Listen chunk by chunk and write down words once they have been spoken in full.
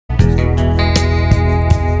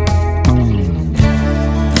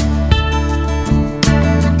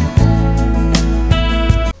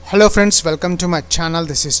Hello friends, welcome to my channel.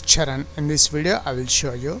 This is Charan. In this video I will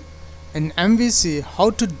show you in MVC how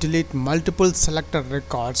to delete multiple selected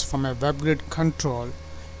records from a webgrid control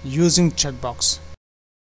using checkbox.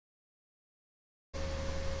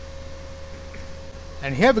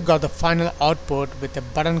 And here we got the final output with a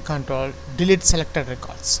button control delete selected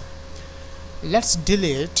records. Let's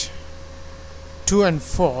delete 2 and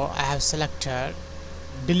 4. I have selected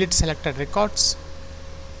delete selected records.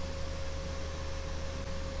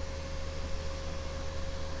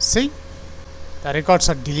 See, the records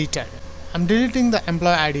are deleted. I'm deleting the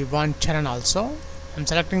employee ID 1 Charan also. I'm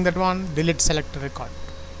selecting that one, delete select record.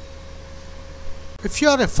 If you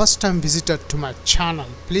are a first time visitor to my channel,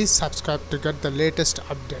 please subscribe to get the latest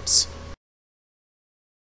updates.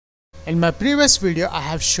 In my previous video, I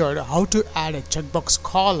have showed how to add a checkbox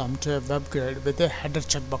column to a webgrid with a header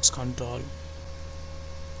checkbox control.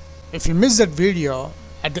 If you missed that video,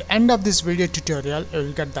 at the end of this video tutorial, you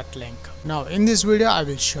will get that link. Now in this video, I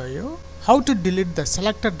will show you how to delete the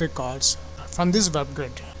selected records from this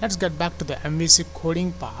webgrid. Let's get back to the MVC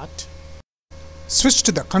coding part. Switch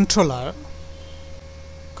to the controller.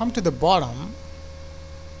 Come to the bottom.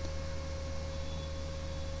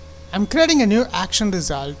 I'm creating a new action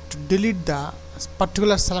result to delete the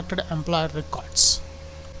particular selected employer records.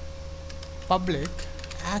 Public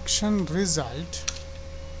action result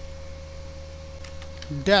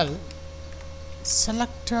del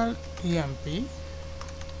selected emp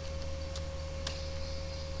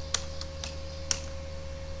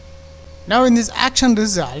Now in this action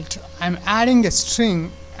result, I'm adding a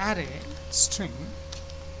string array string.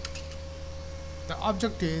 The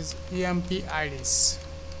object is emp IDs.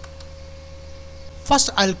 First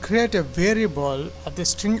I'll create a variable of the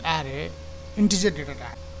string array integer data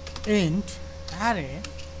type. Int array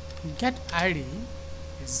get id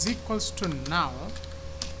is equals to null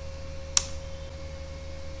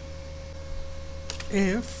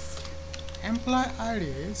if employee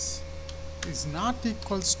IDs is not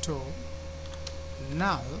equals to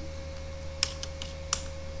null,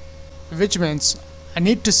 which means I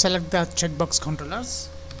need to select the checkbox controllers.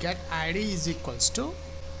 Get ID is equals to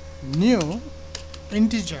new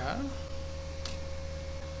integer.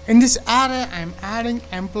 In this array I am adding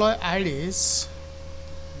employee IDs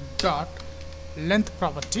dot length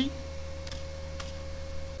property.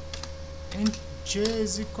 Int j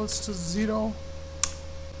is equals to 0.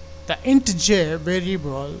 The int j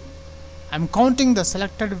variable, I'm counting the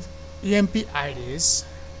selected emp IDs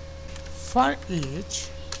for each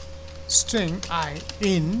string I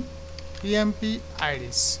in emp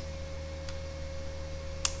IDs.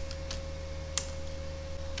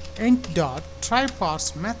 Int dot try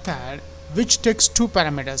parse method, which takes two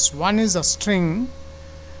parameters. One is a string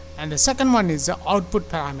and the second one is the output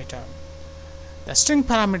parameter. The string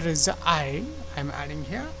parameter is the I. I'm adding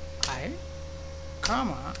here I,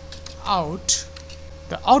 comma out.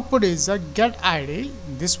 The output is the get ID,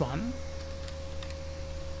 this one,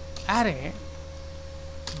 array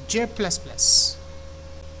j++.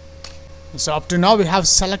 So up to now we have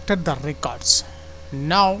selected the records.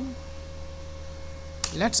 Now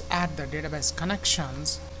let's add the database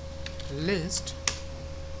connections list.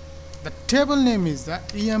 The table name is the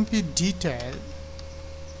emp detail.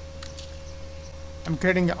 I'm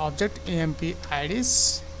creating an object emp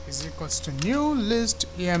IDs is equals to new list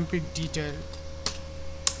emp detail.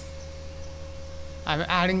 I'm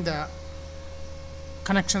adding the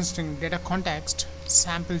connection string data context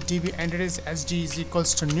sample db entities sd is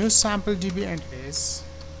equals to new sample db entities.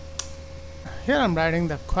 Here I'm writing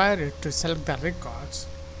the query to select the records.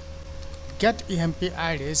 Get emp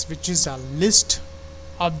IDs, which is a list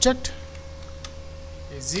object,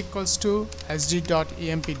 is equals to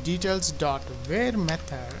sd.emp_details.where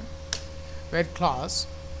method where clause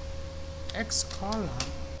x column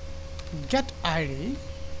get id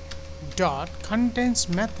dot contains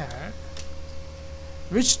method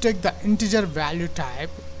which take the integer value type.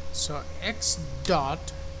 So x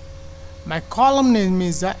dot, my column name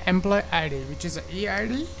is the employee ID, which is a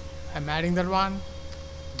eid. I'm adding that one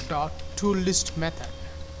dot to list method.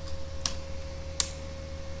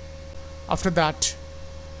 After that,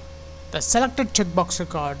 the selected checkbox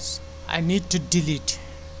records I need to delete.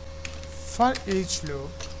 For each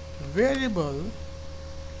loop, variable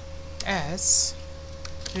s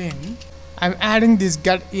in, I'm adding this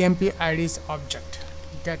get emp IDs object.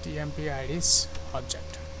 Get emp IDs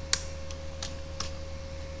object.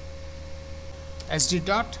 sd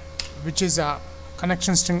dot, which is a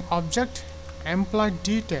connection string object, employee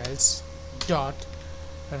details dot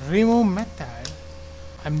remove method.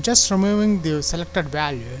 I'm just removing the selected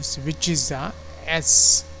values, which is a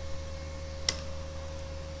s.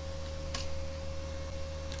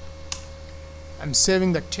 I'm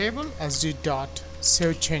saving the table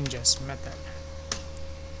sd.savechanges method.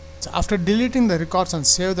 So after deleting the records and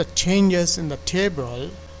save the changes in the table,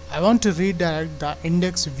 I want to redirect the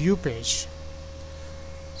index view page.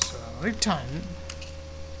 So return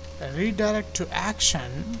a redirect to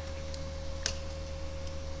action.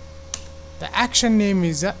 The action name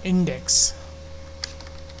is the index.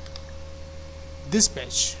 This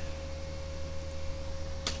page.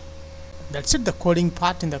 That's it, the coding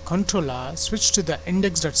part in the controller. Switch to the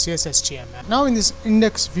index.cshtml. Now in this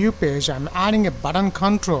index view page, I'm adding a button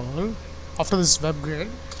control after this web grid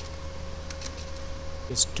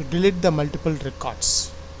is to delete the multiple records.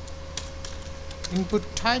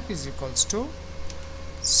 Input type is equals to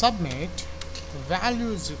submit,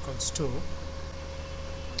 value is equals to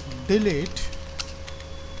delete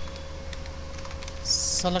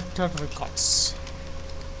selected records.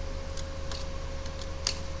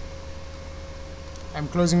 I'm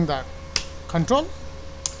closing the control.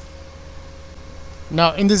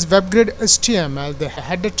 Now in this webgrid HTML, the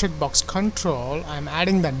header checkbox control, I'm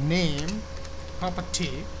adding the name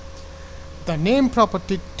property. The name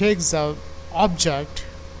property takes the object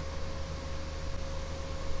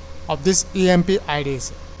of this EMP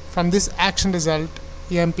IDs from this action result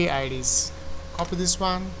EMP IDs. Copy this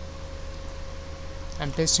one.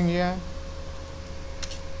 I'm pasting here,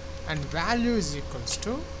 and value is equals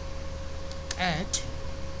to add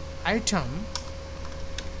item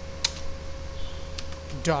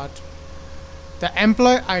dot the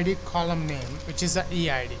employee ID column name, which is the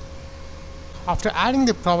EID. After adding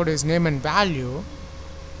the properties name and value,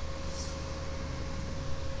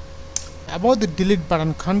 about the delete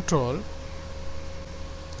button control,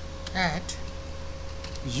 add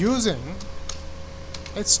using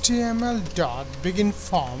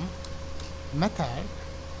HTML.beginForm method.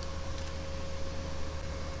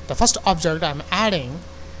 The first object I'm adding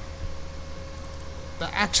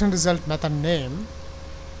the action result method name,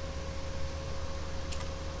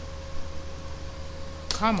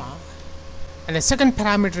 comma, and the second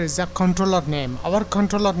parameter is the controller name. Our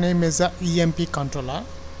controller name is the EMP controller,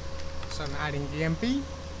 so I'm adding EMP.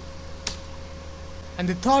 And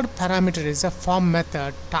the third parameter is a form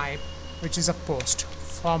method type, which is a post.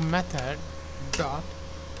 Form method dot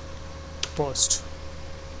post.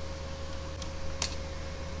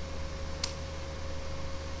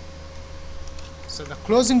 So the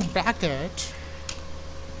closing bracket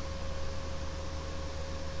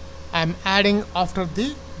I'm adding after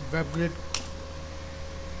the webgrid.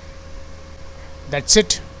 That's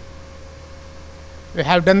it. We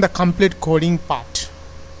have done the complete coding part.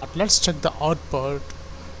 But let's check the output.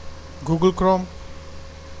 Google Chrome.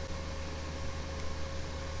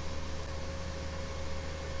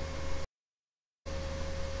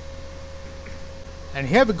 And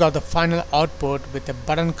here we got the final output with a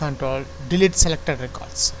button control delete selected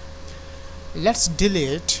records. Let's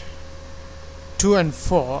delete 2 and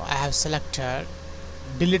 4. I have selected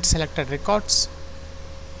delete selected records.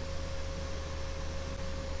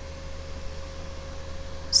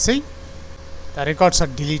 See, the records are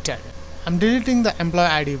deleted. I'm deleting the employee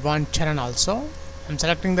ID 1 Charan also. I'm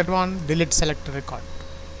selecting that one, delete selected record.